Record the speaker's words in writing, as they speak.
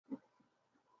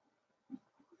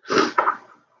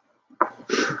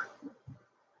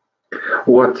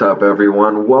What's up,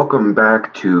 everyone? Welcome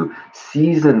back to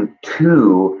Season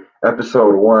 2,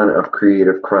 Episode 1 of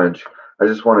Creative Crunch. I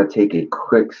just want to take a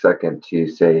quick second to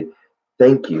say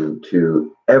thank you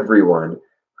to everyone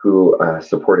who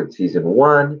supported Season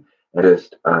 1 and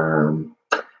just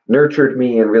nurtured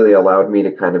me and really allowed me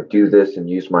to kind of do this and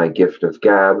use my gift of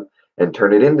gab and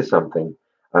turn it into something.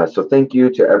 So thank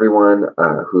you to everyone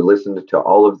who listened to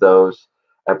all of those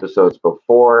episodes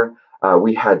before.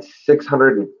 We had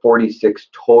 646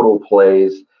 total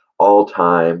plays all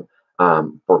time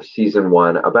for season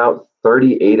 1. About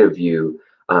 38 of you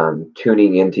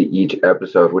tuning into each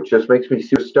episode, which just makes me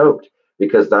super stoked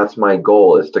because that's my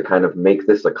goal, is to kind of make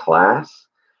this a class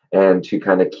and to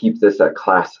kind of keep this at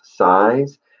class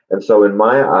size. And so in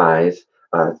my eyes,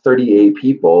 38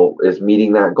 people is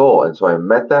meeting that goal. And so I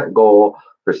met that goal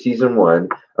for season 1.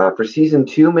 For season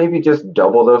 2, maybe just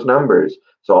double those numbers.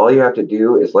 So all you have to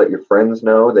do is let your friends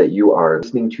know that you are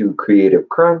listening to Creative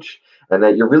Crunch and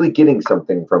that you're really getting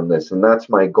something from this. And that's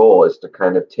my goal, is to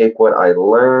kind of take what I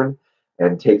learn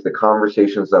and take the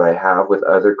conversations that I have with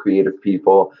other creative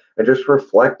people and just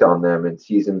reflect on them in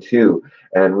season 2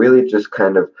 and really just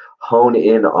kind of hone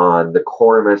in on the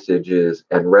core messages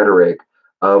and rhetoric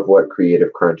of what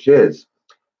Creative Crunch is.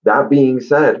 That being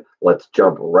said, let's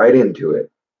jump right into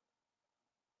it.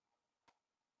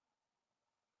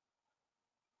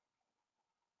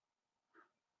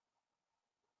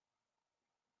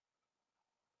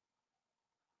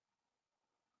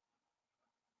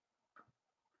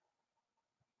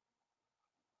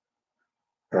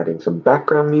 Adding some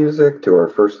background music to our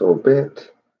first little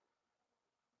bit.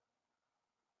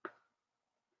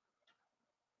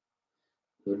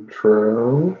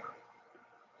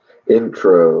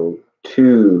 Intro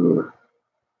to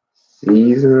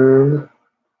season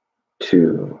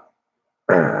 2.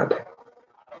 Add.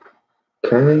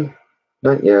 Okay,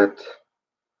 not yet.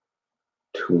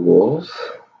 Tools.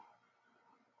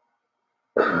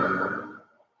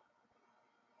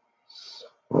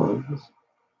 Songs.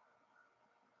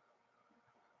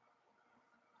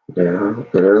 Now,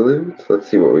 interludes. Let's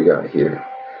see what we got here.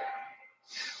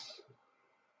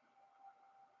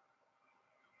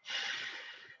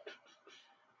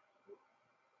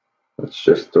 Let's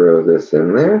just throw this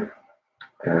in there.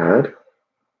 Add.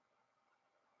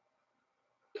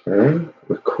 Okay,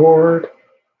 record.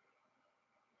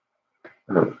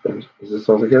 Oh, is this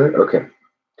all together? Okay.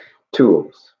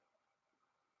 Tools.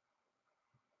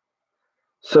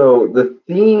 So the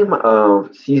theme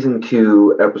of season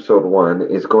 2, episode 1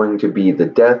 is going to be the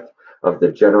death of the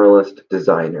generalist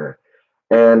designer.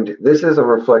 And this is a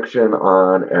reflection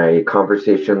on a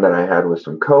conversation that I had with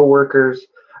some coworkers,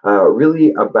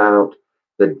 really about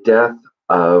the death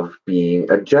of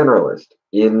being a generalist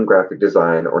in graphic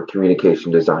design or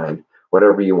communication design,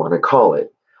 whatever you want to call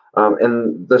it.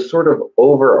 And the sort of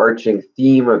overarching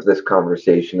theme of this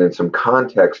conversation and some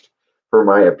context for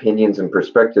my opinions and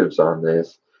perspectives on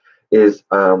this is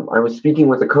I was speaking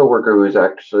with a coworker who's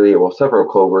actually, well, several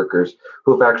coworkers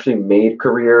who have actually made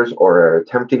careers or are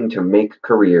attempting to make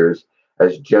careers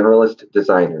as generalist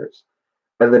designers.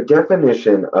 And the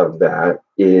definition of that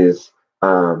is,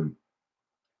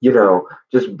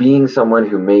 just being someone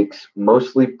who makes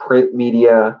mostly print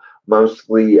media,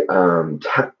 mostly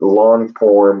long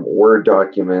form Word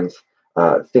documents,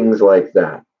 things like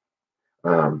that.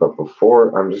 But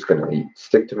before, I'm just going to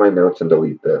stick to my notes and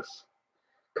delete this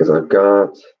because I've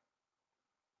got,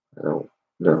 no,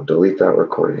 delete that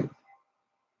recording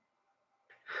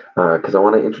because I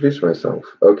want to introduce myself.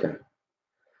 Okay.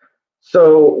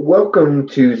 So, welcome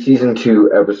to Season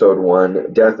 2, Episode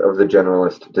 1, Death of the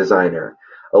Generalist Designer.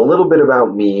 A little bit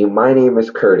about me. My name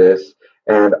is Curtis,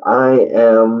 and I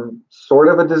am sort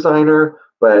of a designer,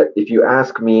 but if you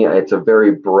ask me, it's a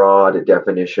very broad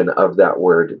definition of that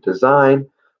word design,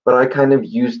 but I kind of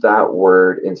use that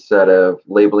word instead of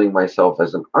labeling myself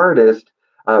as an artist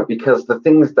because the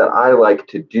things that I like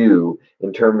to do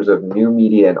in terms of new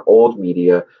media and old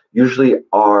media usually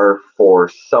are for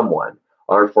someone,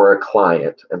 are for a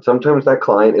client. And sometimes that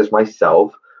client is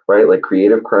myself, right? Like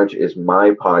Creative Crunch is my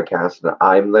podcast and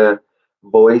I'm the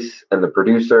voice and the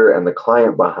producer and the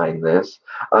client behind this.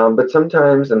 But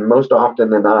sometimes, and most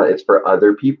often than not, it's for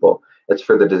other people. It's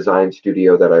for the design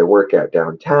studio that I work at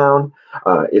downtown.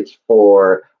 It's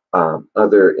for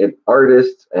other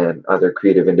artists and other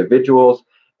creative individuals.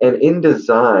 And in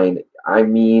design, I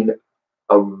mean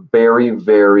a very,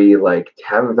 very like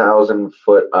 10,000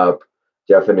 foot up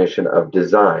definition of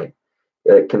design.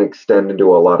 It can extend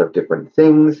into a lot of different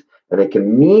things and it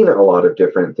can mean a lot of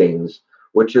different things,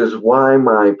 which is why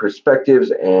my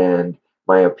perspectives and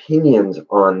my opinions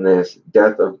on this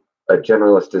death of a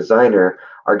generalist designer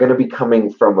are going to be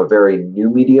coming from a very new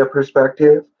media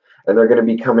perspective, and they're going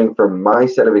to be coming from my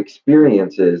set of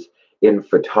experiences in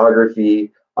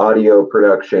photography, audio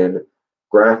production,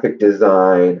 graphic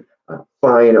design,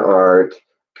 fine art,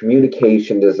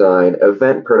 communication design,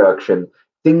 event production,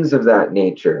 things of that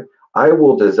nature. I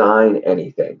will design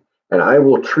anything, and I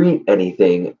will treat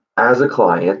anything as a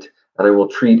client, and I will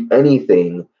treat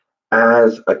anything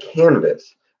as a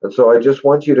canvas. And so I just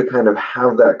want you to kind of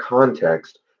have that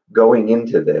context going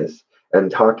into this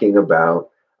and talking about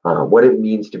what it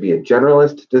means to be a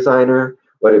generalist designer,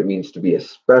 what it means to be a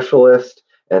specialist,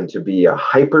 and to be a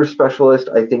hyper specialist.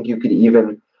 I think you could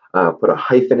even put a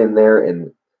hyphen in there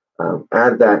and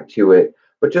add that to it.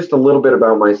 But just a little bit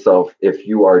about myself if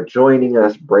you are joining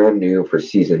us brand new for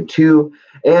season 2,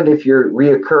 and if you're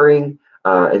reoccurring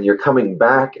and you're coming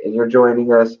back and you're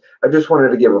joining us, I just wanted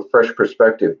to give a fresh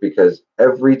perspective because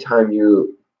every time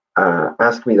you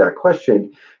ask me that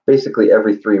question, basically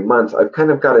every 3 months, I've kind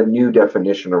of got a new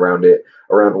definition around it,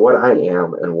 around what I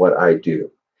am and what I do.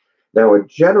 Now, a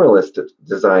generalist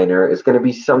designer is going to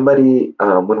be somebody,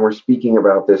 when we're speaking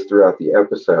about this throughout the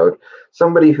episode,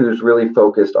 somebody who's really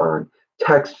focused on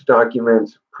text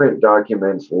documents, print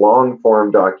documents, long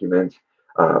form documents,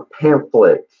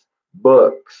 pamphlets,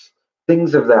 books,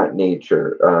 things of that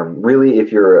nature. Really,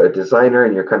 if you're a designer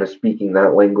and you're kind of speaking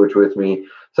that language with me,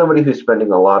 somebody who's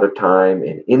spending a lot of time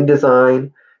in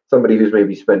InDesign, somebody who's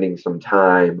maybe spending some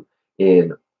time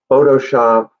in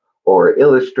Photoshop or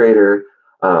Illustrator,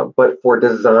 but for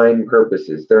design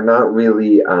purposes. They're not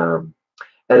really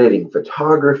editing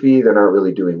photography, they're not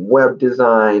really doing web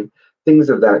design, things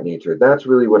of that nature. That's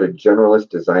really what a generalist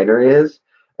designer is.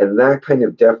 And that kind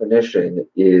of definition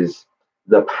is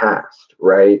the past,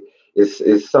 right?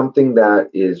 Is something that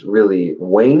is really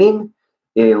waning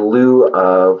in lieu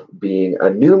of being a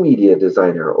new media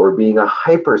designer or being a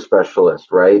hyper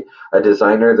specialist, right? A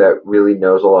designer that really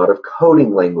knows a lot of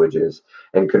coding languages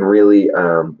and can really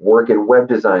work in web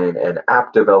design and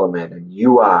app development and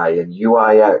UI and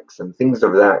UIX and things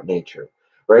of that nature,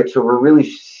 right? So we're really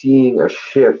seeing a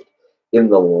shift in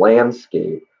the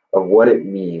landscape of what it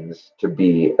means to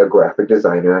be a graphic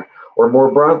designer, or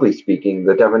more broadly speaking,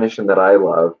 the definition that I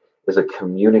love is a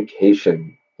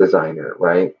communication designer,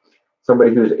 right?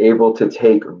 Somebody who's able to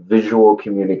take visual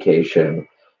communication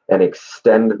and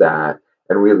extend that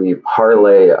and really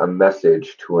parlay a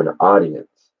message to an audience.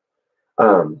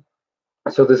 Um,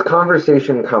 so this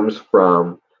conversation comes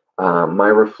from my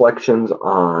reflections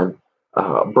on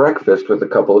breakfast with a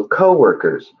couple of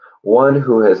coworkers. One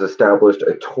who has established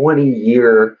a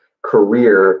 20-year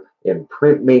career in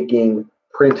printmaking,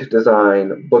 print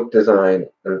design, book design,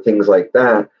 and things like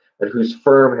that, and whose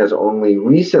firm has only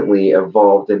recently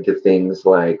evolved into things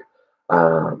like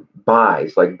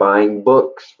buys, like buying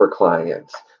books for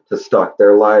clients to stock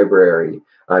their library,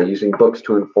 using books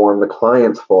to inform the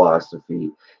client's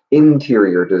philosophy,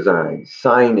 interior design,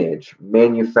 signage,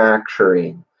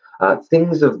 manufacturing,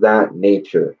 things of that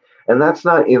nature. And that's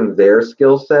not in their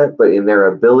skill set, but in their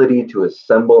ability to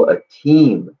assemble a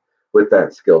team with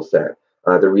that skill set.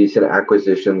 The recent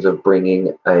acquisitions of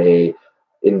bringing a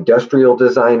industrial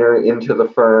designer into the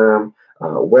firm,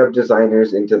 web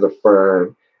designers into the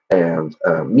firm, and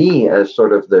me as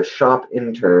sort of the shop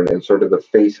intern and sort of the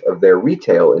face of their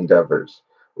retail endeavors,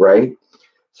 right?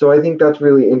 So I think that's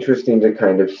really interesting to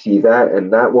kind of see that,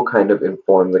 and that will kind of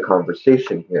inform the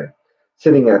conversation here.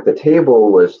 Sitting at the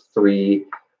table was 3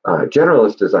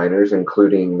 generalist designers,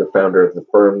 including the founder of the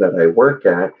firm that I work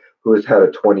at, who has had a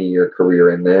 20-year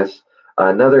career in this,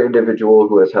 another individual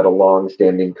who has had a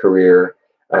long-standing career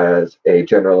as a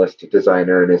generalist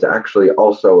designer and is actually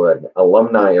also an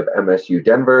alumni of MSU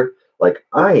Denver, like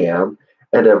I am,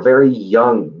 and a very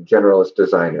young generalist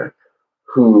designer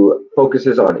who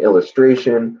focuses on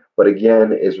illustration, but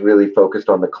again is really focused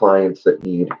on the clients that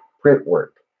need print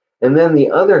work. And then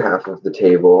the other half of the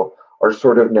table are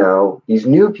sort of now these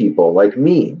new people like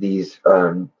me, these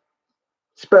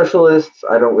specialists.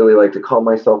 I don't really like to call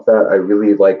myself that. I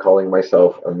really like calling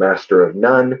myself a master of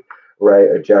none,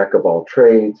 right? A jack of all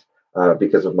trades,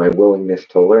 because of my willingness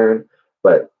to learn.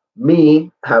 But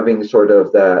me having sort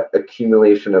of that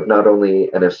accumulation of not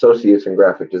only an associate's in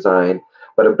graphic design,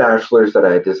 but a bachelor's that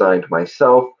I designed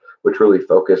myself, which really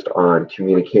focused on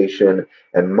communication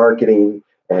and marketing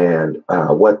and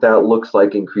what that looks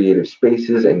like in creative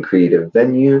spaces and creative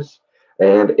venues,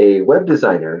 and a web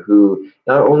designer who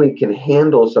not only can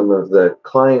handle some of the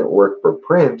client work for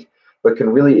print, but can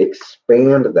really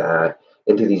expand that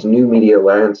into these new media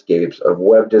landscapes of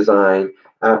web design,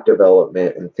 app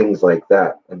development, and things like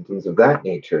that, and things of that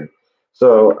nature.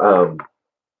 So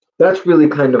that's really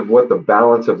kind of what the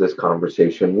balance of this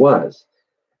conversation was.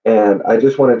 And I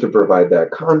just wanted to provide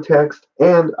that context.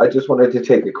 And I just wanted to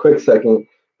take a quick second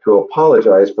to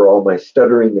apologize for all my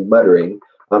stuttering and muttering.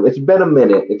 It's been a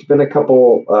minute. It's been a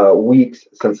couple weeks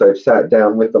since I've sat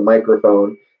down with the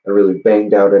microphone and really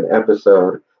banged out an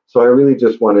episode. So I really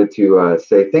just wanted to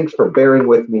say thanks for bearing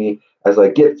with me as I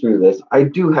get through this. I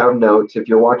do have notes. If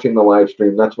you're watching the live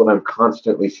stream, that's what I'm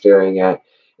constantly staring at.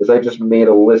 Is I just made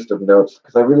a list of notes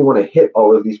because I really want to hit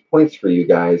all of these points for you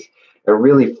guys and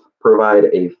really provide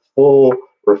a full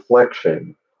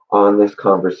reflection on this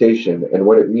conversation and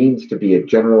what it means to be a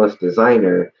generalist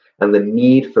designer and the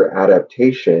need for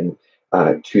adaptation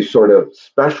to sort of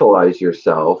specialize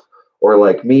yourself or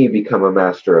like me become a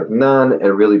master of none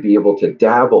and really be able to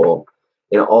dabble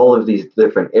in all of these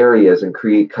different areas and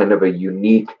create kind of a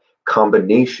unique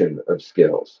combination of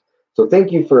skills. So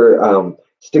thank you for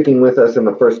sticking with us in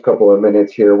the first couple of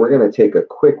minutes here. We're going to take a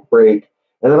quick break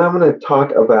and then I'm going to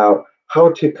talk about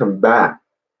how to combat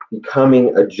becoming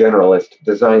a generalist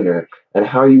designer and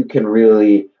how you can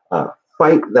really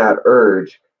fight that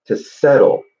urge to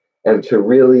settle and to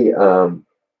really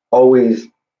always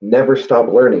never stop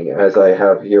learning, as I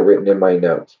have here written in my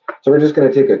notes. So we're just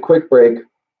going to take a quick break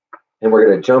and we're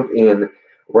going to jump in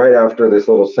right after this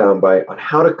little soundbite on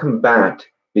how to combat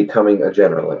becoming a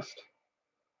generalist.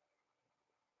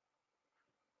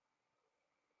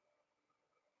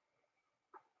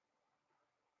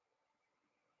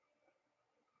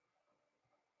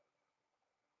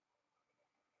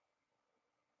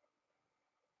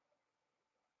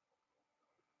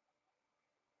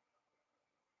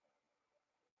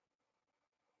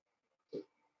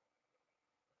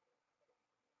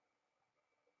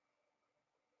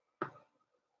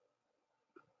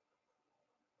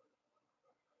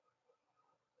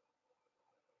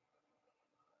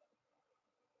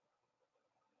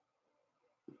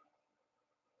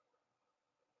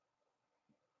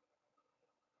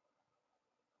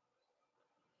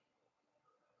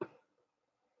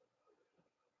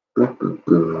 Boop, boop,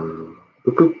 boop.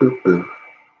 Boop, boop, boop, boop.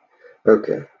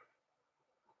 Okay.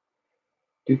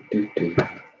 Do, do, do.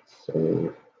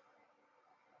 Save.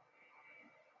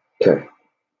 Okay.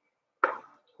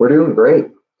 We're doing great.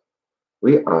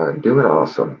 We are doing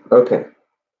awesome. Okay.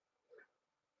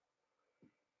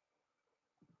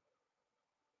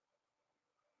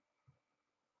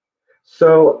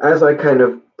 So, as I kind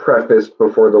of prefaced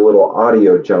before the little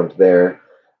audio jump there,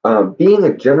 being a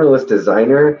generalist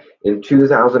designer in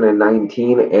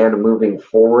 2019 and moving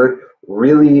forward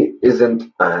really isn't,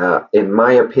 in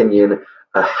my opinion,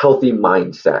 a healthy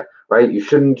mindset, right? You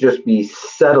shouldn't just be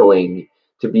settling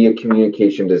to be a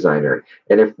communication designer.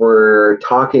 And if we're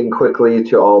talking quickly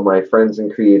to all my friends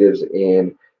and creatives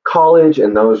in college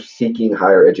and those seeking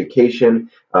higher education,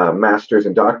 master's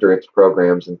and doctorates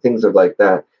programs, and things of like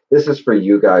that, this is for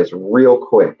you guys real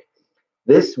quick.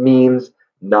 This means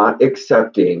not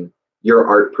accepting your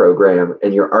art program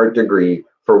and your art degree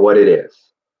for what it is.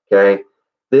 Okay.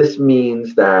 This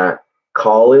means that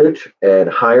college and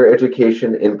higher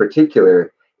education in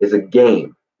particular is a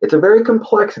game. It's a very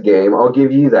complex game. I'll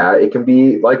give you that. It can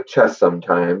be like chess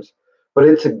sometimes, but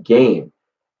it's a game.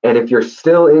 And if you're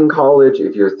still in college,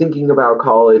 if you're thinking about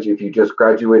college, if you just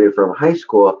graduated from high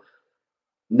school,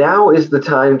 now is the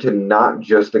time to not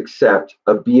just accept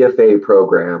a BFA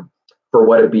program for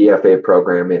what a BFA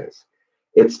program is.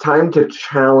 It's time to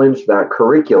challenge that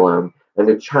curriculum and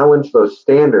to challenge those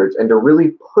standards and to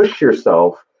really push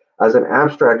yourself as an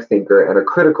abstract thinker and a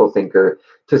critical thinker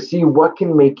to see what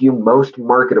can make you most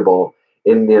marketable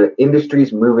in the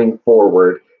industries moving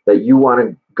forward that you want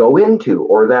to go into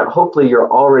or that hopefully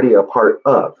you're already a part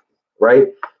of, right?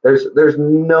 There's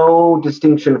no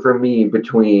distinction for me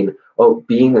between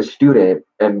being a student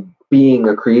and being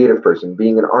a creative person,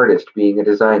 being an artist, being a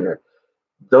designer.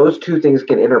 Those two things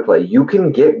can interplay. You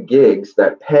can get gigs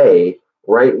that pay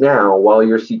right now while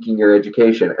you're seeking your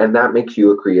education, and that makes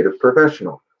you a creative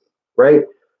professional, right?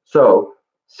 So,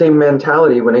 same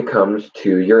mentality when it comes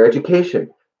to your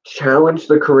education. Challenge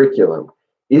the curriculum.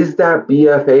 Is that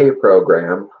BFA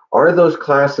program, are those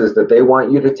classes that they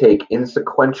want you to take in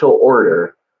sequential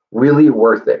order really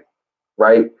worth it,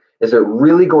 right? Is it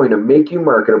really going to make you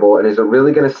marketable and is it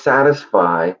really going to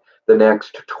satisfy the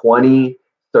next 20,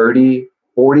 30,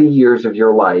 40 years of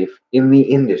your life in the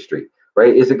industry,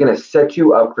 right? Is it going to set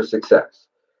you up for success?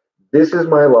 This is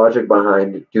my logic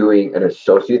behind doing an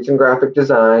associate's in graphic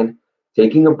design,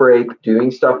 taking a break,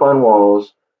 doing stuff on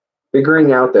walls,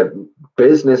 figuring out that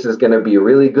business is going to be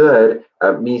really good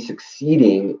at me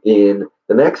succeeding in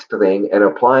the next thing and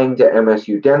applying to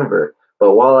MSU Denver.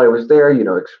 But while I was there,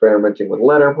 experimenting with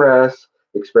letterpress,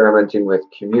 experimenting with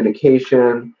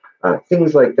communication,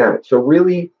 things like that. So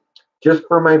really just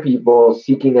for my people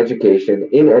seeking education,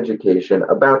 in education,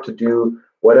 about to do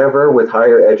whatever with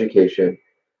higher education.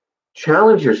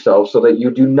 Challenge yourself so that you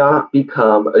do not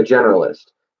become a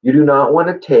generalist. You do not want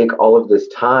to take all of this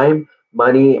time,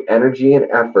 money, energy, and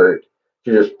effort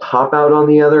to just pop out on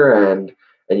the other end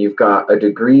and you've got a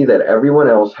degree that everyone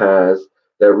else has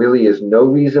that really is no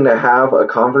reason to have a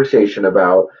conversation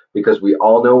about because we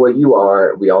all know what you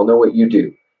are, we all know what you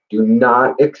do. Do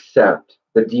not accept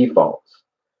the defaults.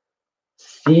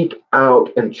 Seek out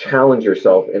and challenge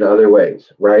yourself in other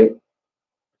ways, right?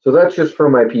 So that's just for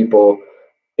my people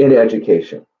in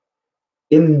education.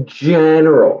 In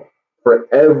general, for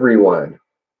everyone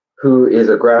who is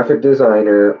a graphic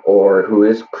designer or who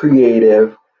is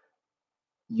creative,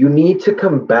 you need to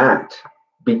combat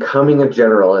becoming a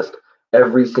generalist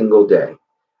every single day.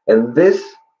 And this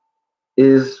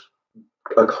is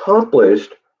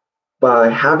accomplished by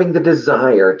having the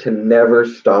desire to never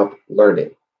stop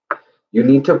learning. You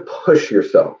need to push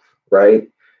yourself, right?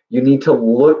 You need to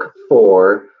look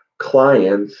for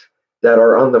clients that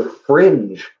are on the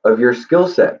fringe of your skill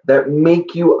set that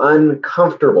make you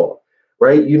uncomfortable,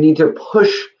 right? You need to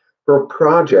push for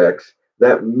projects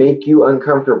that make you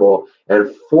uncomfortable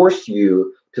and force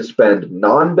you to spend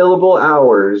non billable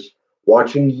hours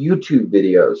watching YouTube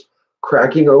videos,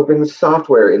 cracking open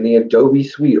software in the Adobe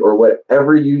suite or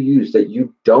whatever you use that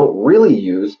you don't really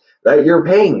use that you're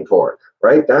paying for,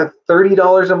 right? That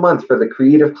 $30 a month for the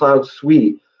Creative Cloud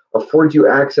suite affords you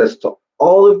access to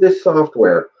all of this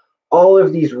software, all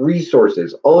of these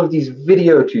resources, all of these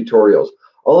video tutorials,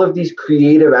 all of these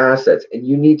creative assets, and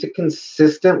you need to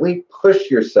consistently push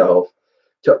yourself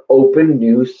to open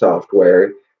new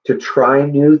software, to try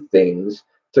new things,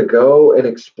 to go and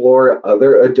explore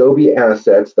other Adobe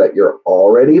assets that you're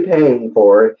already paying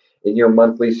for in your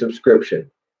monthly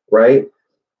subscription, right?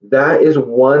 That is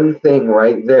one thing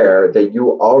right there that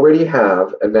you already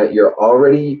have and that you're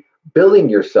already billing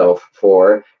yourself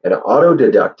for and auto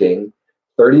deducting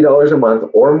 $30 a month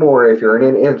or more if you're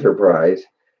in an enterprise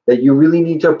that you really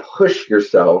need to push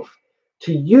yourself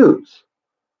to use.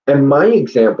 And my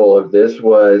example of this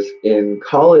was in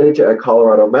college at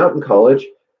Colorado Mountain College.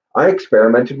 I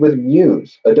experimented with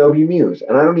Muse, Adobe Muse,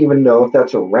 and I don't even know if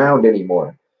that's around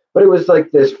anymore. But it was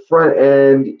like this front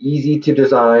end, easy to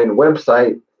design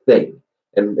website thing.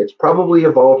 And it's probably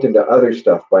evolved into other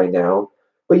stuff by now.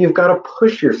 But you've got to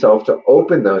push yourself to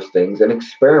open those things and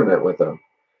experiment with them.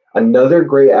 Another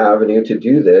great avenue to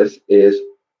do this is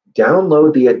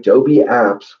download the Adobe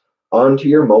apps onto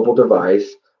your mobile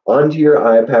device, onto your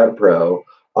iPad Pro,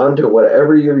 onto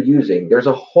whatever you're using. There's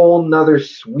a whole nother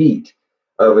suite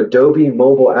of Adobe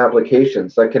mobile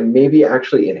applications that can maybe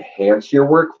actually enhance your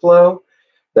workflow,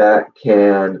 that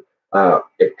can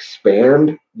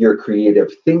expand your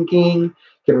creative thinking,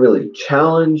 can really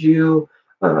challenge you.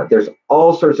 There's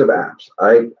all sorts of apps.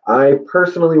 I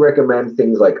personally recommend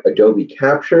things like Adobe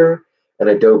Capture and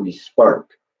Adobe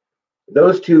Spark.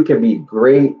 Those two can be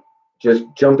great just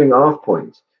jumping off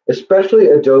points, especially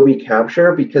Adobe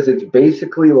Capture because it's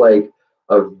basically like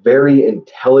a very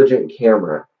intelligent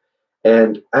camera.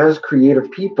 And as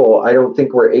creative people, I don't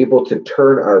think we're able to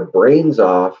turn our brains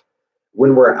off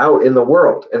when we're out in the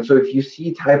world. And so if you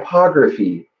see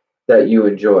typography that you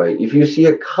enjoy, if you see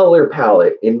a color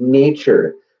palette in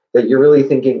nature that you're really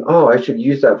thinking, oh, I should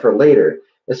use that for later,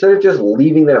 instead of just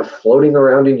leaving that floating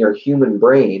around in your human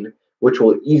brain, which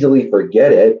will easily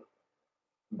forget it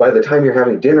by the time you're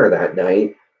having dinner that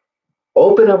night,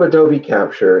 open up Adobe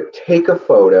Capture, take a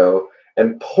photo,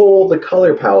 and pull the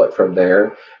color palette from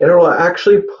there, and it will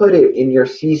actually put it in your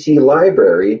CC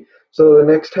library so the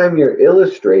next time you're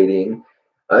illustrating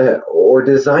or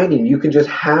designing, you can just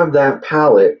have that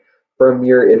palette from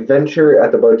your adventure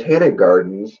at the Botanic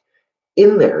Gardens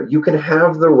in there. You can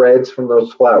have the reds from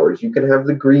those flowers, you can have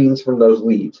the greens from those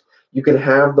leaves, you can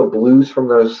have the blues from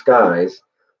those skies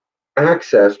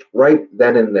accessed right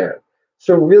then and there.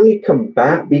 So really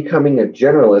combat becoming a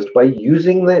generalist by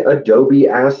using the Adobe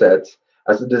assets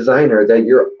as a designer that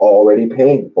you're already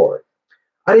paying for.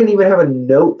 I didn't even have a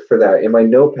note for that in my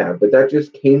notepad, but that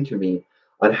just came to me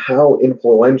on how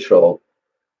influential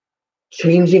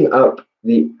changing up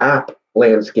the app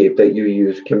landscape that you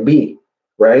use can be,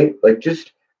 right? Like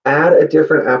just add a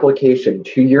different application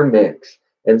to your mix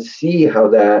and see how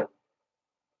that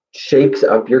shakes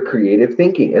up your creative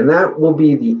thinking. And that will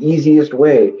be the easiest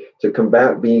way to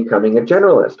combat becoming a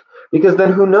generalist. Because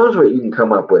then who knows what you can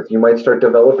come up with? You might start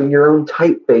developing your own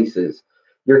typefaces.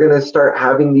 You're going to start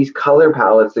having these color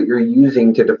palettes that you're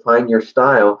using to define your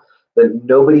style that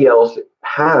nobody else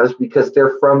has because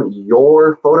they're from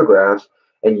your photographs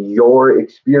and your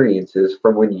experiences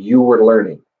from when you were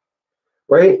learning,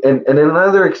 right? And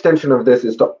another extension of this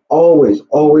is to always,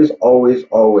 always, always,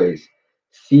 always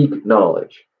seek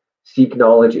knowledge. Seek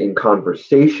knowledge in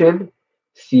conversation,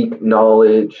 seek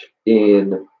knowledge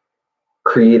in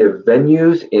creative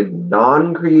venues, in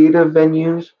non creative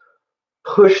venues.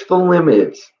 Push the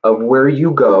limits of where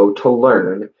you go to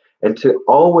learn and to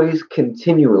always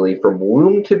continually, from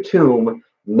womb to tomb,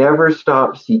 never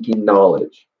stop seeking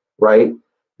knowledge, right?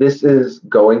 This is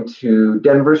going to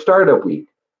Denver Startup Week.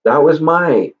 That was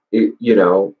my,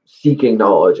 seeking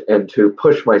knowledge and to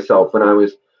push myself when I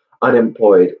was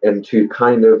unemployed and to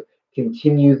kind of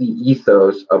continue the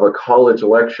ethos of a college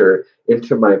lecture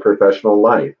into my professional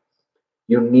life.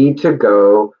 You need to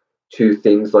go to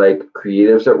things like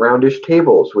Creatives at Roundish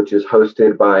Tables, which is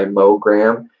hosted by Mo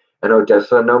Graham and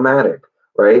Odessa Nomadic,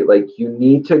 right? Like you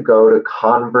need to go to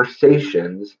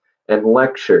conversations and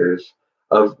lectures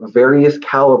of various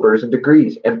calibers and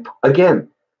degrees. And again,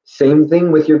 same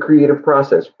thing with your creative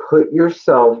process. Put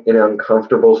yourself in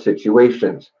uncomfortable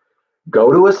situations.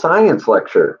 Go to a science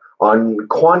lecture on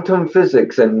quantum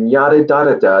physics and yada da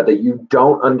da that you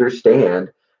don't understand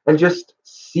and just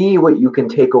see what you can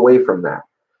take away from that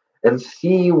and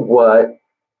see what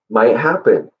might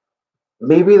happen.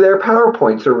 Maybe their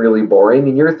PowerPoints are really boring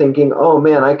and you're thinking, oh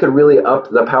man, I could really up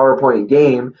the PowerPoint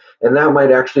game and that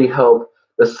might actually help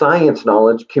the science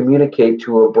knowledge communicate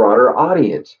to a broader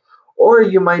audience. Or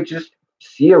you might just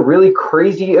see a really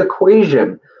crazy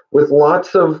equation with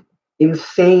lots of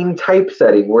insane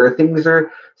typesetting where things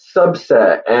are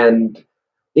subset and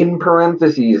in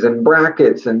parentheses and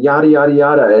brackets and yada yada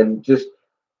yada and just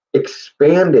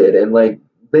expanded and like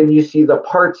then you see the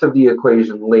parts of the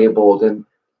equation labeled and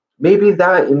maybe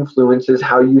that influences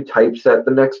how you typeset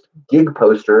the next gig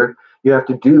poster you have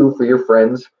to do for your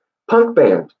friend's punk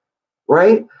band,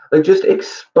 right? Like just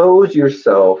expose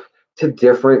yourself to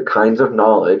different kinds of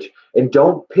knowledge and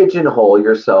don't pigeonhole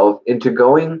yourself into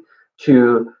going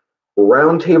to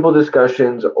roundtable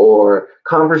discussions or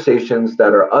conversations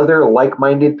that are other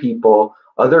like-minded people,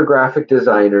 other graphic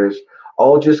designers,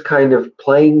 all just kind of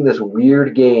playing this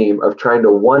weird game of trying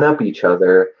to one up each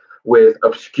other with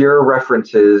obscure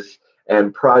references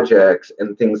and projects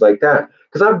and things like that.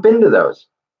 Because I've been to those,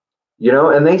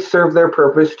 and they serve their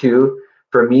purpose too.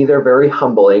 For me, they're very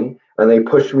humbling and they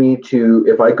push me to,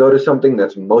 if I go to something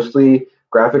that's mostly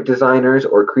graphic designers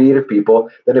or creative people,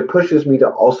 then it pushes me to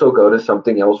also go to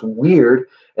something else weird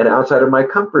and outside of my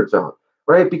comfort zone,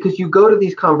 right? Because you go to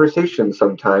these conversations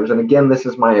sometimes, and again, this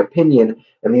is my opinion,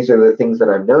 and these are the things that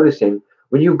I'm noticing.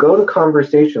 When you go to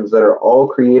conversations that are all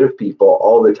creative people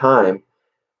all the time,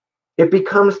 it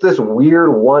becomes this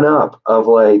weird one up of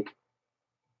like,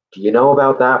 do you know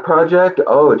about that project?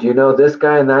 Oh, do you know this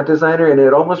guy and that designer? And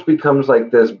it almost becomes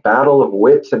like this battle of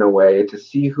wits in a way to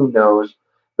see who knows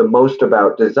the most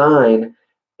about design.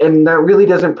 And that really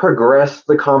doesn't progress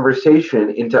the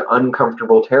conversation into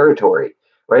uncomfortable territory,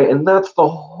 right? And that's the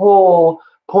whole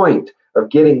point of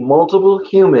getting multiple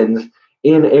humans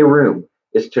in a room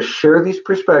is to share these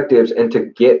perspectives and to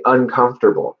get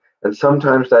uncomfortable. And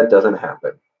sometimes that doesn't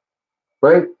happen,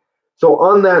 right? So,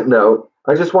 on that note,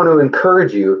 I just want to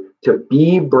encourage you to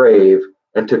be brave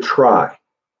and to try.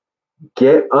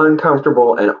 Get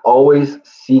uncomfortable and always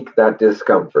seek that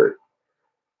discomfort.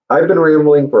 I've been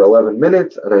rambling for 11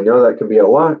 minutes, and I know that can be a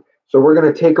lot. So, we're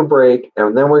going to take a break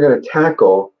and then we're going to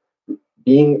tackle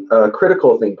being a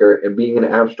critical thinker and being an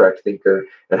abstract thinker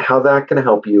and how that can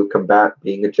help you combat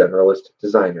being a generalist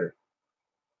designer.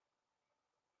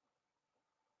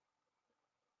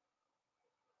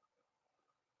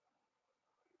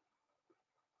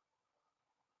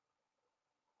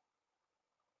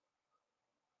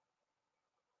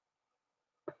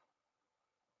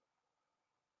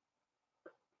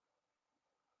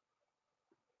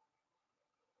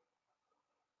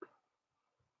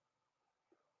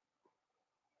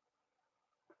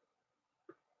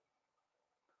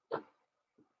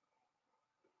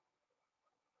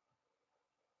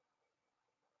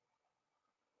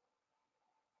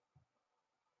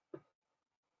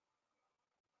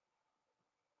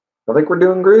 I think we're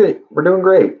doing great. We're doing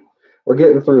great. We're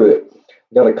getting through it.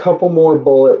 Got a couple more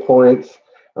bullet points.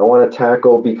 I want to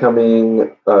tackle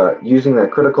becoming, using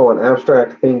that critical and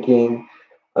abstract thinking,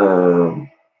 um,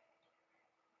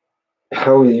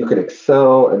 how you can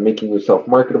excel and making yourself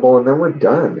marketable, and then we're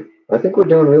done. I think we're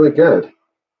doing really good.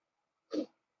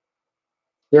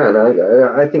 Yeah, and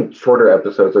I think shorter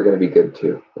episodes are going to be good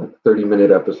too.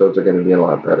 30-minute episodes are going to be a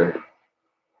lot better.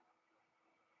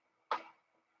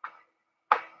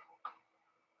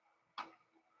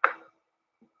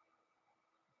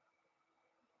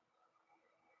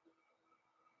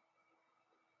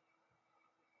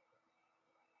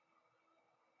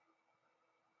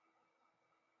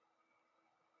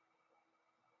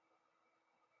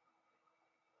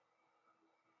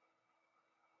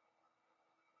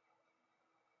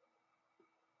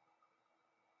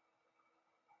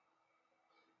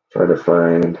 Trying to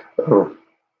find,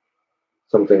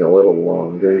 something a little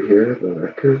longer here, the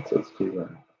records. Let's do that.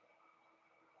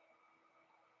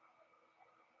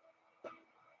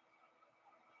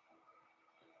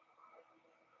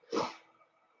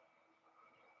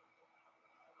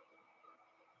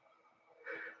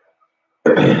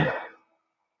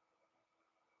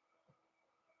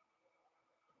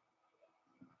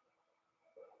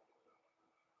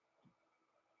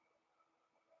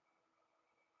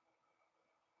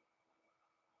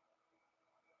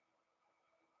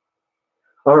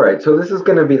 All right, so this is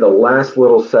going to be the last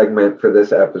little segment for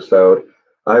this episode.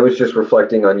 I was just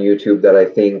reflecting on YouTube that I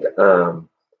think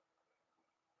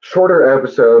shorter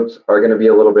episodes are going to be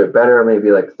a little bit better, maybe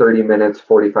like 30 minutes,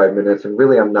 45 minutes. And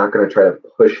really, I'm not going to try to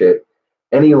push it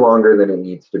any longer than it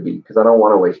needs to be because I don't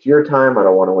want to waste your time. I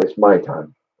don't want to waste my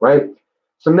time, right?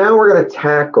 So now we're going to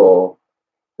tackle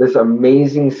this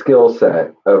amazing skill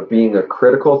set of being a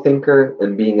critical thinker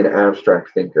and being an abstract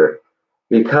thinker.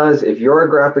 Because if you're a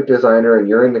graphic designer and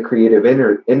you're in the creative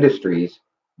industries,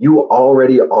 you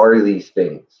already are these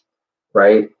things,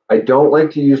 right? I don't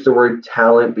like to use the word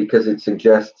talent because it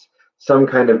suggests some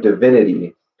kind of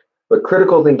divinity, but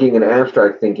critical thinking and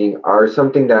abstract thinking are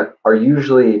something that are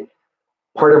usually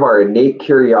part of our innate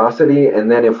curiosity, and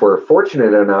then if we're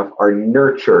fortunate enough, are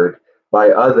nurtured by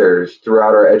others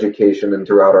throughout our education and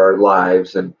throughout our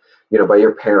lives, and by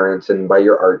your parents and by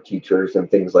your art teachers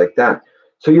and things like that.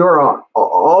 So you are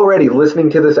already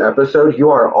listening to this episode, you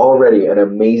are already an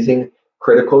amazing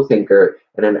critical thinker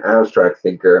and an abstract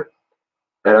thinker.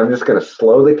 And I'm just going to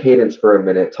slow the cadence for a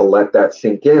minute to let that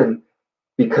sink in,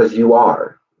 because you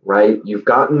are, right? You've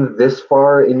gotten this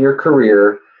far in your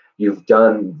career. You've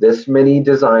done this many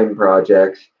design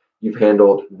projects. You've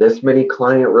handled this many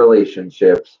client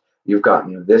relationships. You've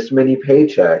gotten this many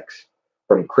paychecks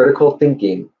from critical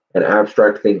thinking and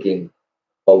abstract thinking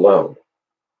alone,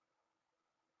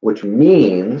 which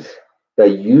means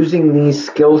that using these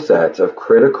skill sets of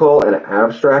critical and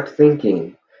abstract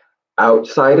thinking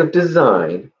outside of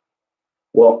design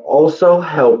will also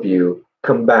help you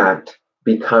combat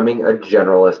becoming a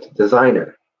generalist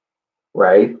designer,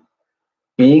 right?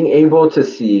 Being able to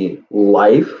see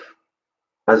life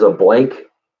as a blank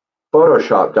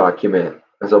Photoshop document,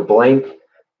 as a blank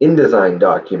InDesign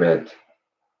document,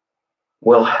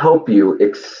 will help you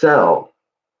excel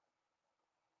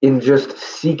in just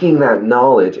seeking that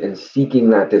knowledge and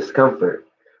seeking that discomfort,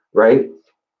 right?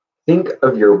 Think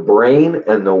of your brain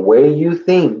and the way you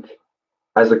think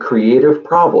as a creative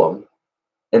problem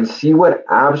and see what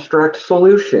abstract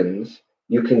solutions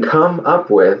you can come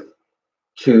up with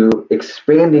to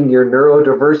expanding your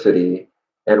neurodiversity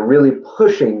and really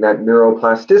pushing that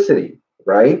neuroplasticity,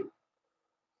 right?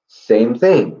 Same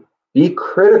thing. Be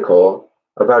critical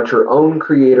about your own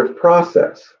creative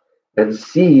process and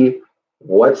see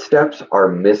what steps are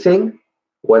missing,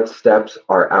 what steps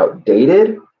are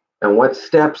outdated, and what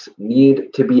steps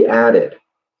need to be added.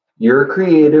 Your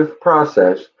creative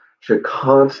process should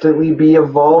constantly be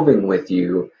evolving with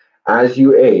you as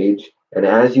you age and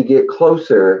as you get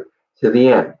closer to the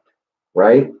end,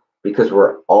 right? Because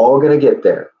we're all going to get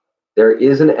there. There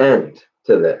is an end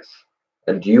to this.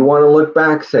 And do you want to look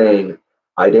back saying,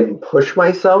 I didn't push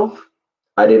myself,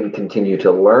 I didn't continue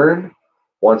to learn.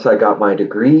 Once I got my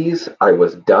degrees, I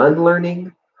was done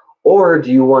learning? Or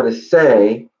do you want to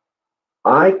say,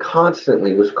 I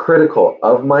constantly was critical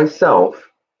of myself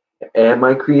and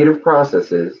my creative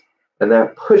processes, and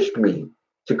that pushed me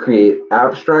to create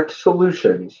abstract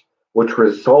solutions, which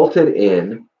resulted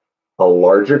in a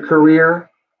larger career,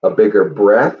 a bigger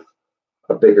breadth,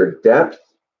 a bigger depth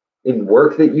in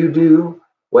work that you do,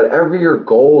 whatever your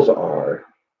goals are.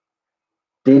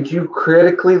 Did you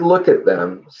critically look at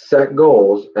them, set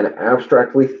goals, and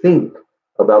abstractly think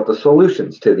about the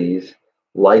solutions to these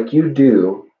like you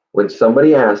do when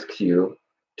somebody asks you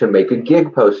to make a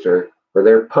gig poster for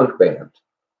their punk band?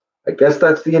 I guess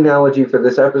that's the analogy for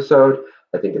this episode.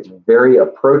 I think it's very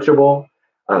approachable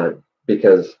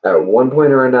because at one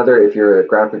point or another, if you're a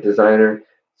graphic designer,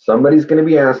 somebody's going to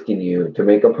be asking you to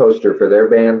make a poster for their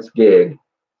band's gig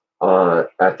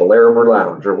at the Larimer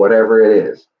Lounge or whatever it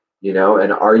is,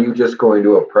 and are you just going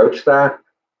to approach that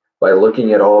by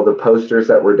looking at all the posters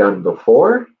that were done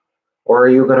before? Or are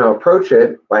you going to approach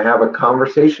it by having a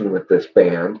conversation with this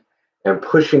band and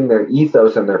pushing their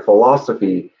ethos and their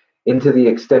philosophy into the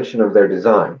extension of their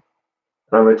design?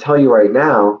 And I'm going to tell you right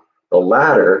now, the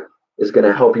latter is going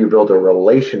to help you build a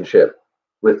relationship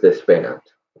with this band,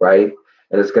 right?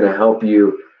 And it's going to help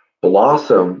you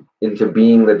blossom into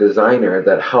being the designer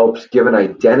that helps give an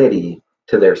identity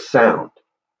to their sound.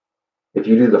 If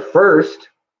you do the first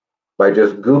by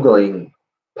just Googling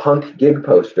punk gig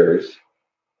posters,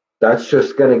 That's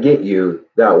just going to get you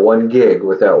that one gig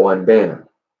with that one band.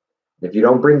 If you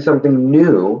don't bring something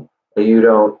new and you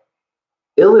don't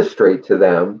illustrate to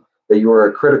them that you are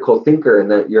a critical thinker and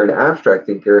that you're an abstract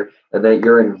thinker and that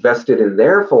you're invested in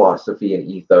their philosophy and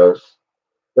ethos,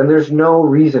 then there's no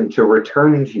reason to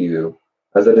return to you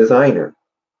as a designer.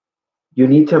 You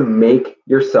need to make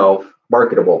yourself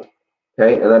marketable,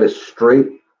 okay? And that is straight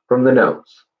from the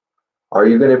notes. Are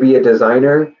you going to be a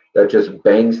designer that just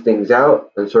bangs things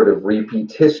out and sort of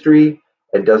repeats history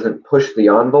and doesn't push the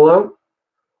envelope?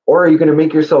 Or are you going to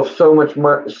make yourself so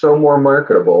more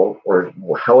marketable, or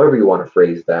however you want to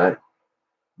phrase that,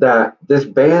 that this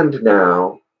band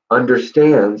now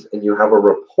understands and you have a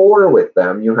rapport with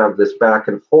them, you have this back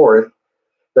and forth,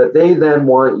 that they then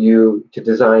want you to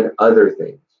design other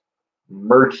things,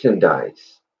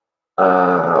 merchandise.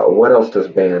 What else does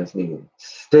bands need?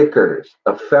 Stickers,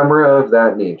 ephemera of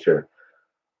that nature.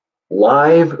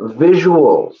 Live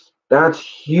visuals. That's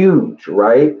huge,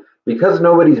 right? Because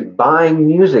nobody's buying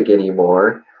music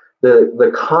anymore,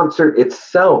 the concert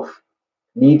itself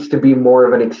needs to be more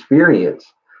of an experience.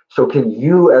 So can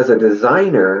you as a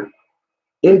designer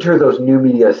enter those new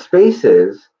media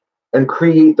spaces and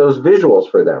create those visuals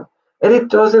for them? And it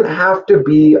doesn't have to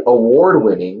be award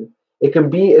winning. It can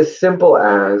be as simple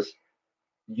as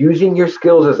using your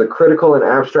skills as a critical and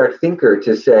abstract thinker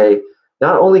to say,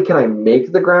 not only can I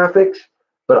make the graphics,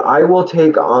 but I will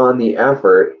take on the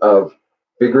effort of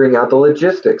figuring out the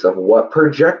logistics of what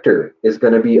projector is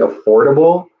going to be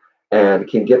affordable and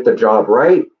can get the job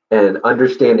right, and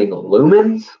understanding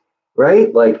lumens,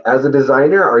 right? Like, as a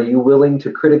designer, are you willing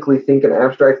to critically think and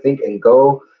abstract think and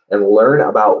go and learn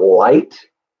about light?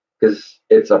 Because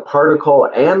it's a particle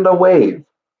and a wave.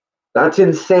 That's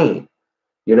insane.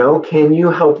 Can you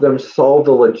help them solve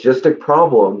the logistic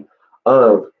problem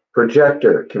of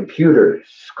projector, computer,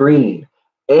 screen,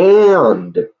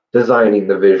 and designing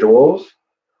the visuals?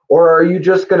 Or are you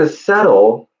just going to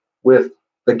settle with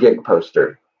the gig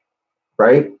poster,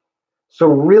 right? So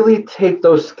really take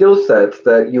those skill sets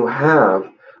that you have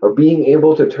of being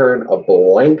able to turn a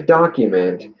blank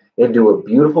document into a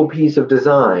beautiful piece of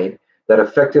design that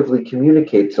effectively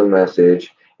communicates a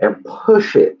message and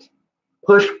push it.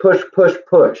 Push, push, push,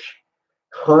 push.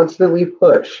 Constantly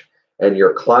push. And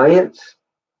your clients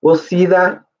will see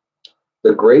that.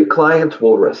 The great clients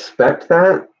will respect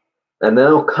that. And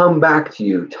they'll come back to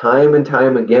you time and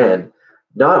time again,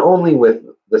 not only with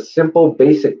the simple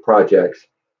basic projects,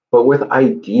 but with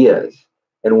ideas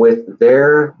and with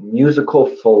their musical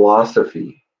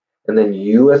philosophy. And then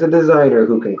you, as a designer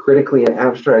who can critically and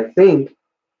abstract think,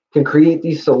 can create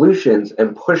these solutions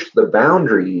and push the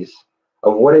boundaries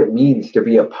of what it means to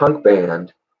be a punk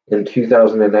band in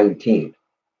 2019.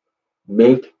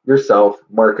 Make yourself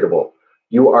marketable.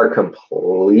 You are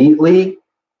completely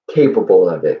capable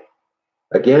of it.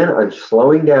 Again, I'm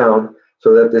slowing down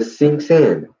so that this sinks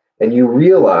in and you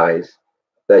realize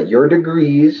that your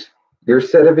degrees, your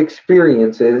set of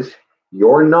experiences,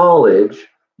 your knowledge,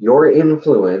 your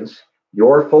influence,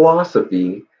 your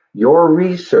philosophy, your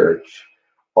research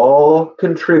all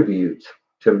contribute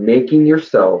to making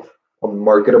yourself a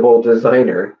marketable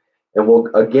designer, and will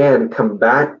again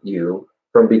combat you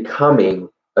from becoming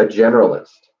a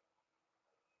generalist.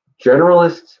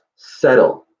 Generalists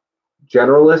settle.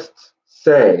 Generalists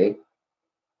say,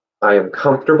 I am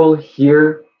comfortable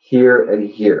here, here, and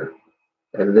here,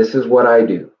 and this is what I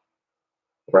do,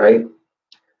 right?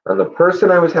 And the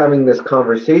person I was having this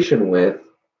conversation with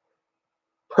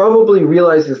probably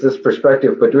realizes this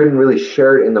perspective, but didn't really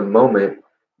share it in the moment.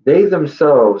 They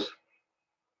themselves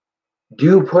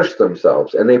do push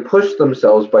themselves, and they push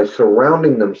themselves by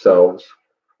surrounding themselves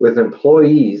with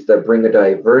employees that bring a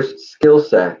diverse skill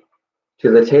set to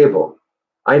the table.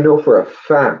 I know for a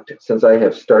fact, since I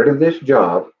have started this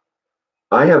job,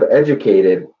 I have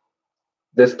educated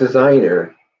this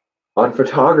designer on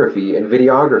photography and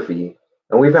videography,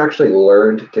 and we've actually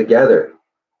learned together.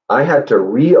 I had to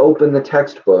reopen the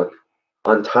textbook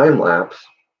on time lapse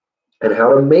and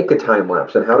how to make a time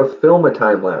lapse and how to film a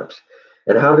time lapse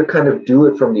and how to kind of do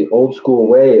it from the old school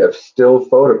way of still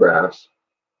photographs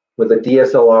with a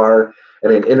DSLR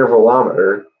and an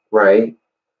intervalometer, right?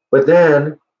 But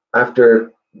then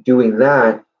after doing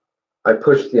that, I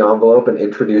pushed the envelope and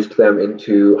introduced them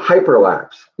into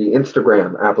Hyperlapse, the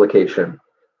Instagram application,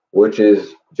 which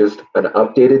is just an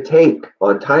updated take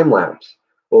on time lapse.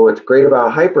 Well, what's great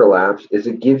about Hyperlapse is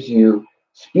it gives you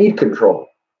speed control,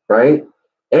 right?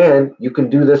 And you can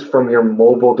do this from your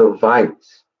mobile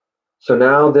device. So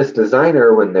now this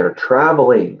designer, when they're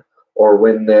traveling or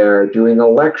when they're doing a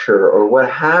lecture or what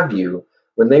have you,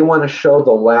 when they want to show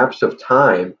the lapse of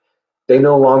time, They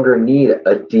no longer need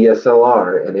a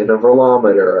DSLR, an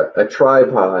intervalometer, a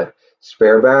tripod,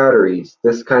 spare batteries,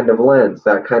 this kind of lens,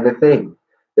 that kind of thing.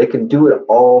 They can do it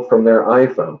all from their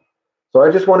iPhone. So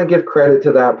I just want to give credit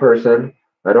to that person.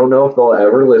 I don't know if they'll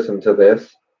ever listen to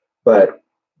this, but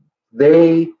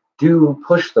they do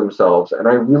push themselves, and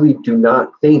I really do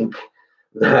not think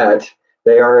that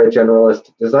they are a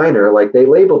generalist designer like they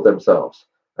labeled themselves.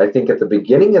 I think at the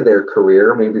beginning of their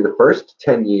career, maybe the first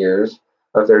 10 years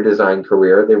of their design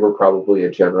career, they were probably a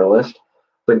generalist.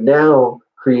 But now,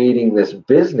 creating this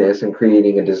business and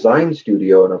creating a design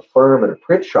studio and a firm and a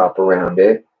print shop around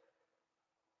it,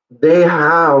 they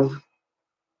have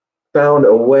found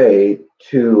a way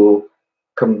to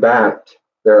combat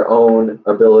their own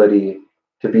ability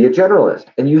to be a generalist.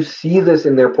 And you see this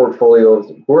in their portfolio of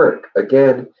work.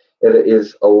 Again,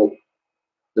 it's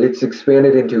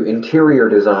expanded into interior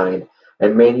design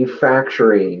and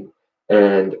manufacturing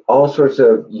and all sorts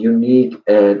of unique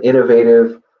and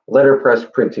innovative letterpress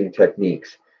printing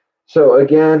techniques. So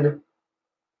again,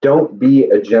 don't be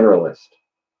a generalist.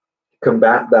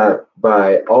 Combat that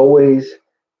by always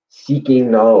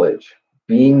seeking knowledge,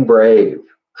 being brave,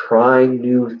 trying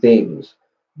new things,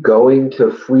 going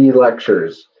to free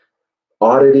lectures,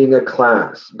 auditing a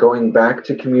class, going back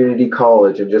to community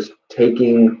college and just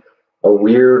taking a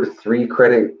weird 3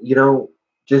 credit,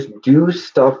 just do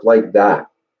stuff like that.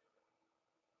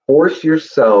 Force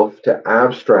yourself to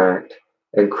abstract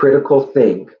and critical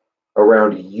think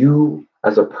around you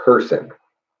as a person,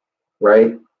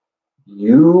 right?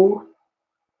 You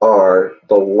are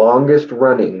the longest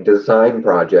running design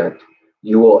project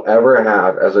you will ever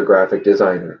have as a graphic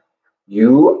designer.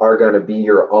 You are going to be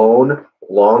your own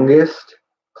longest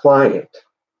client.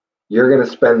 You're going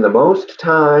to spend the most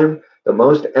time, the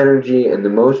most energy, and the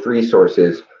most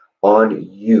resources on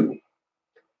you.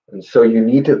 And so you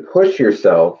need to push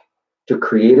yourself to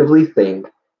creatively think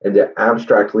and to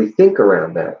abstractly think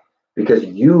around that because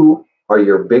you are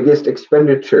your biggest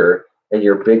expenditure and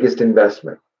your biggest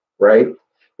investment, right?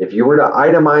 If you were to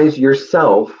itemize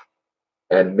yourself,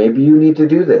 and maybe you need to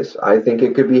do this, I think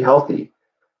it could be healthy,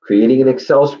 creating an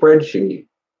Excel spreadsheet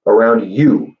around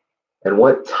you and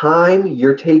what time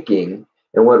you're taking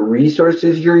and what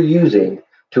resources you're using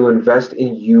to invest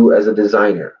in you as a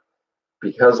designer.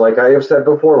 Because, like I have said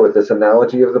before with this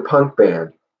analogy of the punk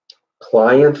band,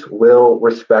 clients will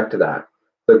respect that.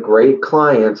 The great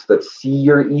clients that see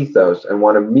your ethos and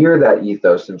want to mirror that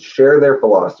ethos and share their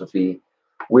philosophy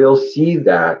will see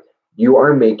that you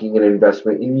are making an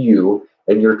investment in you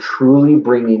and you're truly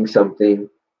bringing something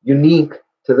unique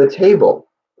to the table,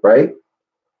 right?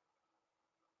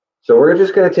 So we're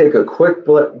just going to take a quick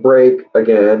break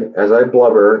again as I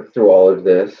blubber through all of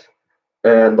this.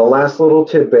 And the last little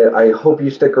tidbit I hope you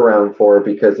stick around for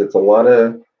because it's a lot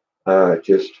of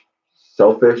just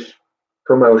selfish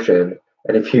promotion.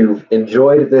 And if you've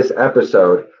enjoyed this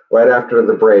episode, right after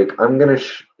the break, I'm going to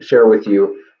share with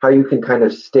you how you can kind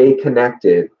of stay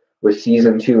connected with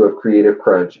season 2 of Creative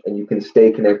Crunch and you can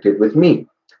stay connected with me.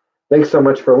 Thanks so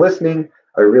much for listening.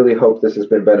 I really hope this has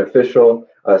been beneficial.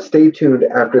 Stay tuned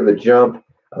after the jump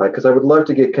because I would love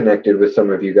to get connected with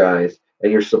some of you guys,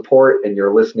 and your support and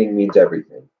your listening means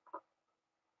everything.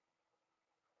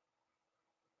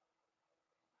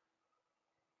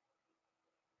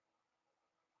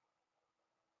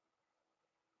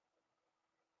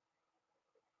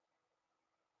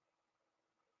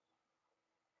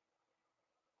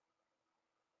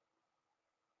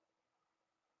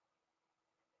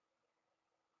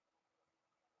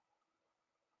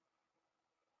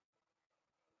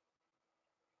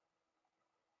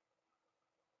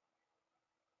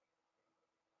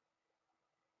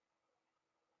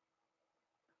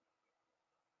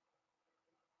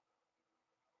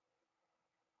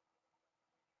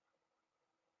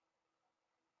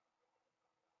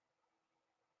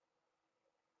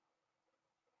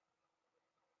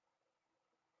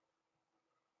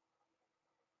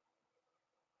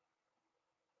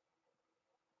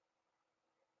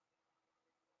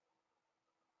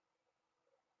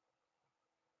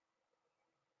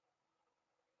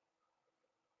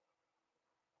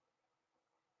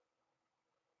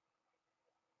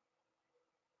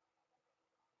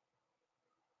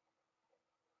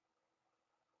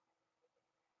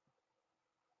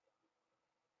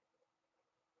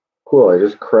 Cool, I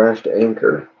just crashed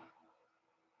Anchor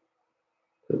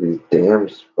for these damn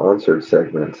sponsored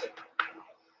segments.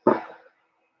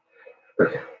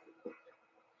 Okay.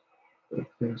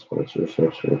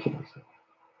 Sponsorships.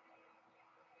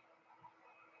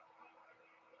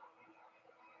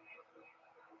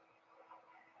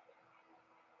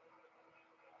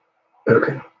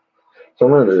 Okay, so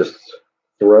I'm going to just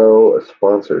throw a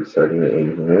sponsored segment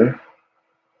in here.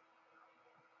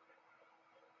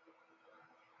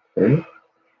 Okay.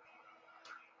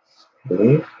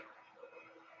 Okay.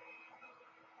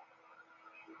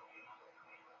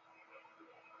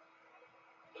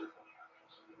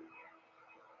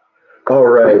 All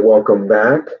right, welcome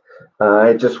back.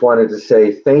 I just wanted to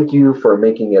say thank you for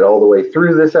making it all the way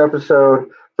through this episode,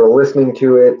 for listening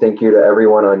to it. Thank you to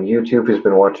everyone on YouTube who's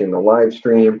been watching the live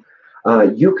stream.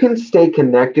 You can stay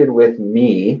connected with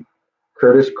me,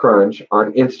 Curtis Crunch,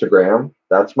 on Instagram.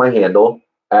 That's my handle,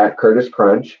 at Curtis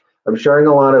Crunch. I'm sharing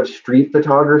a lot of street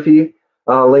photography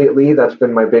lately. That's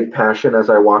been my big passion as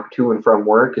I walk to and from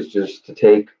work, is just to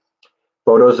take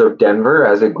photos of Denver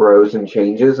as it grows and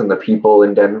changes and the people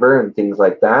in Denver and things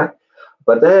like that.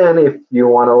 But then if you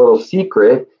want a little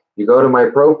secret, you go to my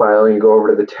profile and you go over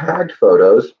to the tagged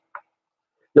photos,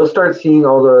 you'll start seeing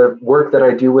all the work that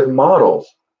I do with models.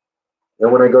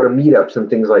 And when I go to meetups and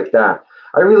things like that,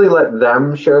 I really let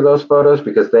them share those photos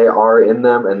because they are in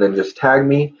them and then just tag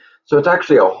me. So it's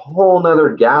actually a whole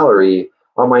nother gallery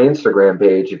on my Instagram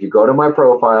page. If you go to my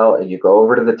profile and you go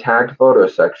over to the tagged photo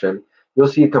section, you'll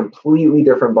see a completely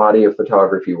different body of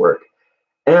photography work.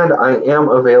 And I am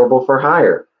available for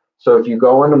hire. So if you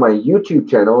go onto my YouTube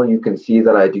channel, you can see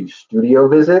that I do studio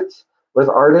visits with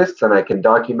artists and I can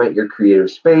document your creative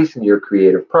space and your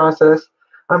creative process.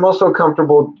 I'm also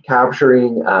comfortable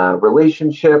capturing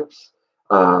relationships,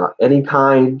 any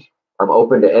kind. I'm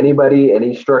open to anybody,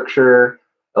 any structure,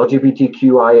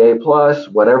 LGBTQIA+,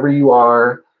 whatever you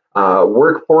are,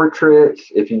 work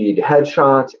portraits, if you need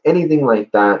headshots, anything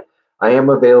like that. I am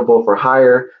available for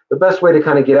hire. The best way to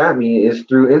kind of get at me is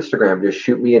through Instagram. Just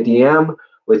shoot me a DM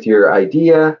with your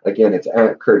idea. Again, it's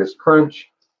at Curtis Crunch.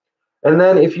 And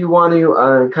then if you want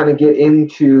to kind of get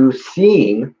into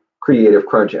seeing Creative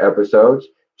Crunch episodes,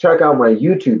 check out my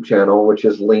YouTube channel, which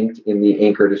is linked in the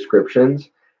anchor descriptions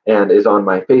and is on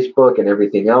my Facebook and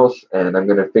everything else. And I'm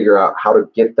going to figure out how to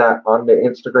get that onto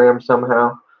Instagram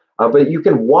somehow. But you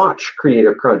can watch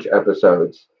Creative Crunch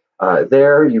episodes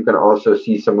there. You can also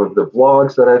see some of the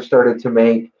vlogs that I've started to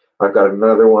make. I've got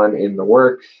another one in the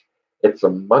works. It's a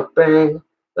mukbang.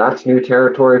 That's new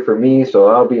territory for me, so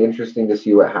that'll be interesting to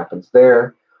see what happens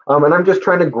there. And I'm just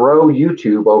trying to grow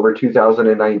YouTube over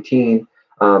 2019,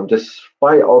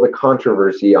 despite all the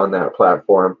controversy on that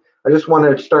platform. I just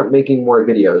want to start making more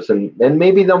videos, and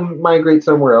maybe they'll migrate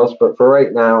somewhere else, but for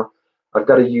right now, I've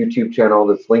got a YouTube channel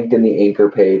that's linked in the anchor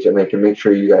page, and I can make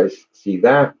sure you guys see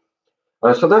that.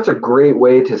 So that's a great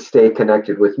way to stay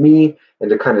connected with me and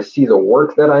to kind of see the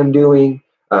work that I'm doing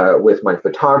with my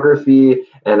photography.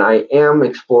 And I am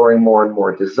exploring more and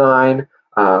more design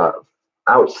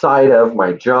outside of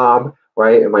my job,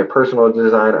 right? In my personal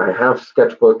design, I have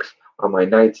sketchbooks on my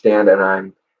nightstand and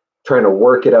I'm trying to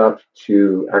work it up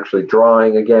to actually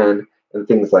drawing again and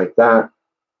things like that.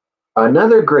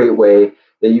 Another great way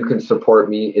that you can support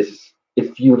me is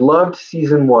if you loved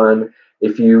season one,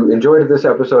 if you enjoyed this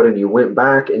episode and you went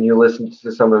back and you listened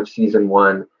to some of season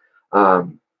one,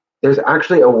 there's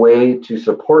actually a way to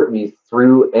support me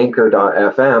through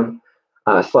anchor.fm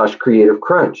 / creative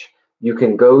crunch. You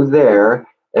can go there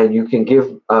and you can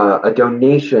give a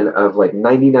donation of like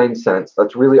 99 cents.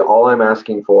 That's really all I'm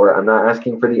asking for. I'm not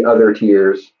asking for the other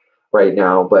tiers right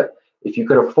now, but if you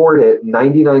could afford it,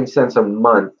 99 cents a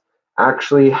month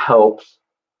actually helps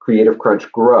Creative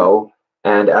Crunch grow.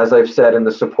 And as I've said in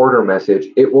the supporter message,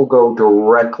 it will go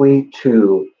directly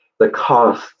to the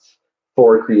costs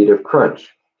for Creative Crunch.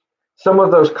 Some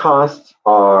of those costs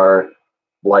are,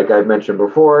 like I've mentioned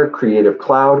before, Creative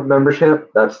Cloud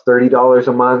membership. That's $30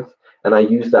 a month. And I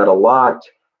use that a lot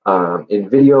in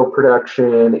video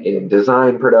production, in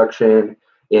design production,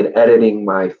 in editing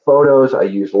my photos. I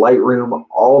use Lightroom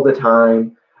all the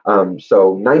time.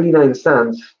 So 99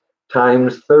 cents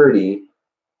times 30,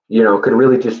 could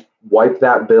really just wipe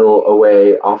that bill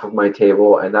away off of my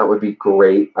table, and that would be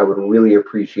great. I would really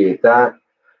appreciate that.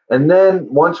 And then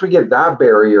once we get that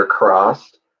barrier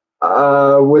crossed,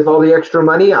 with all the extra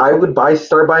money, I would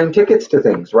start buying tickets to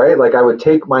things, right? Like I would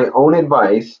take my own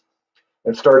advice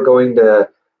and start going to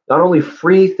not only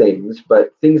free things,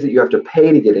 but things that you have to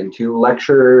pay to get into,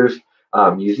 lectures,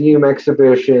 museum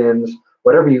exhibitions,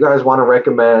 whatever you guys want to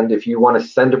recommend. If you want to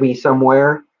send me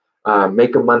somewhere,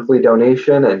 make a monthly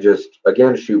donation and just,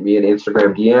 again, shoot me an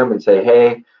Instagram DM and say,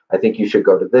 hey, I think you should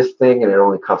go to this thing and it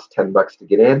only costs $10 to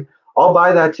get in. I'll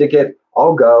buy that ticket,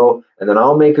 I'll go, and then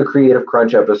I'll make a Creative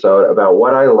Crunch episode about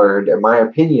what I learned and my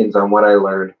opinions on what I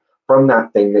learned from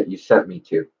that thing that you sent me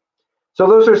to. So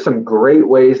those are some great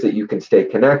ways that you can stay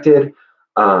connected.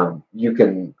 You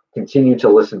can continue to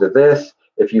listen to this.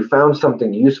 If you found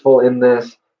something useful in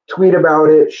this, tweet about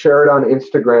it, share it on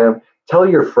Instagram, tell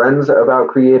your friends about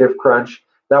Creative Crunch.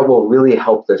 That will really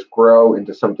help this grow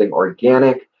into something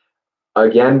organic.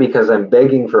 Again, because I'm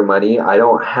begging for money, I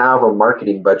don't have a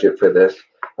marketing budget for this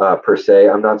per se.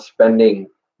 I'm not spending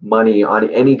money on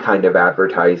any kind of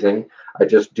advertising. I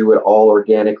just do it all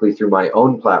organically through my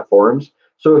own platforms.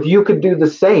 So if you could do the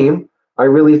same, I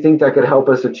really think that could help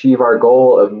us achieve our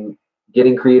goal of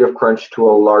getting Creative Crunch to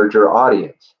a larger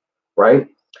audience, right?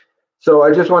 So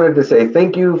I just wanted to say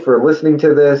thank you for listening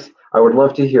to this. I would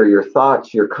love to hear your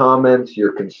thoughts, your comments,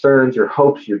 your concerns, your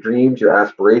hopes, your dreams, your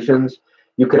aspirations.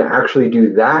 You can actually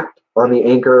do that on the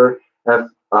Anchor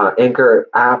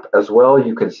app as well.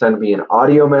 You can send me an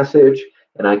audio message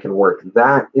and I can work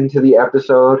that into the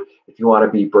episode if you want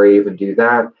to be brave and do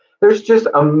that. There's just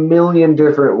a million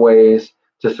different ways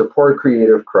to support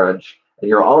Creative Crunch, and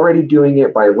you're already doing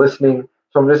it by listening.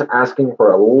 So I'm just asking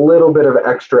for a little bit of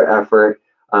extra effort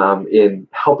in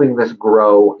helping this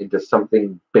grow into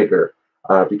something bigger.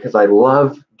 Because I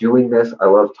love doing this. I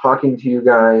love talking to you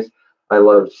guys. I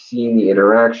love seeing the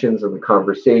interactions and the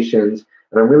conversations.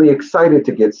 And I'm really excited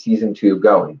to get season 2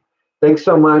 going. Thanks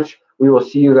so much. We will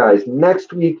see you guys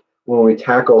next week when we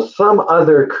tackle some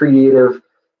other creative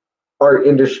art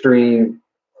industry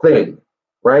thing,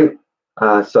 right?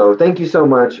 So thank you so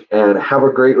much and have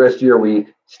a great rest of your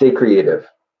week. Stay creative.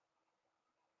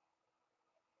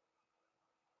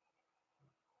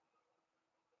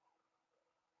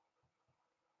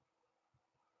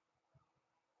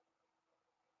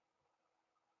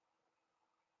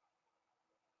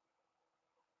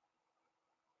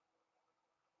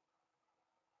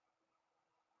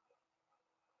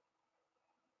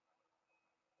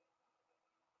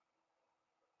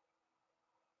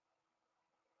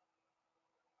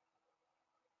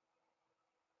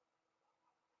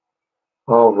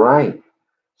 All right.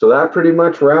 So that pretty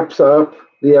much wraps up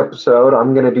the episode.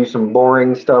 I'm going to do some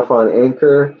boring stuff on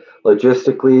Anchor,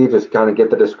 logistically, just kind of get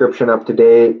the description up to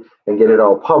date and get it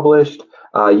all published.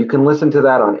 You can listen to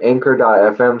that on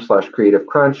anchor.fm/creative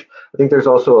crunch. I think there's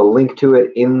also a link to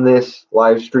it in this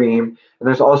live stream. And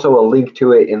there's also a link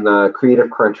to it in the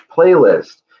Creative Crunch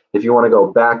playlist if you want to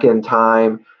go back in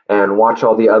time and watch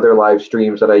all the other live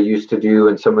streams that I used to do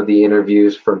and some of the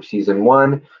interviews from season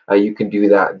 1. You can do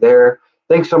that there.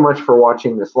 Thanks so much for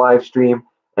watching this live stream,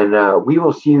 and we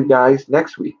will see you guys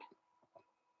next week.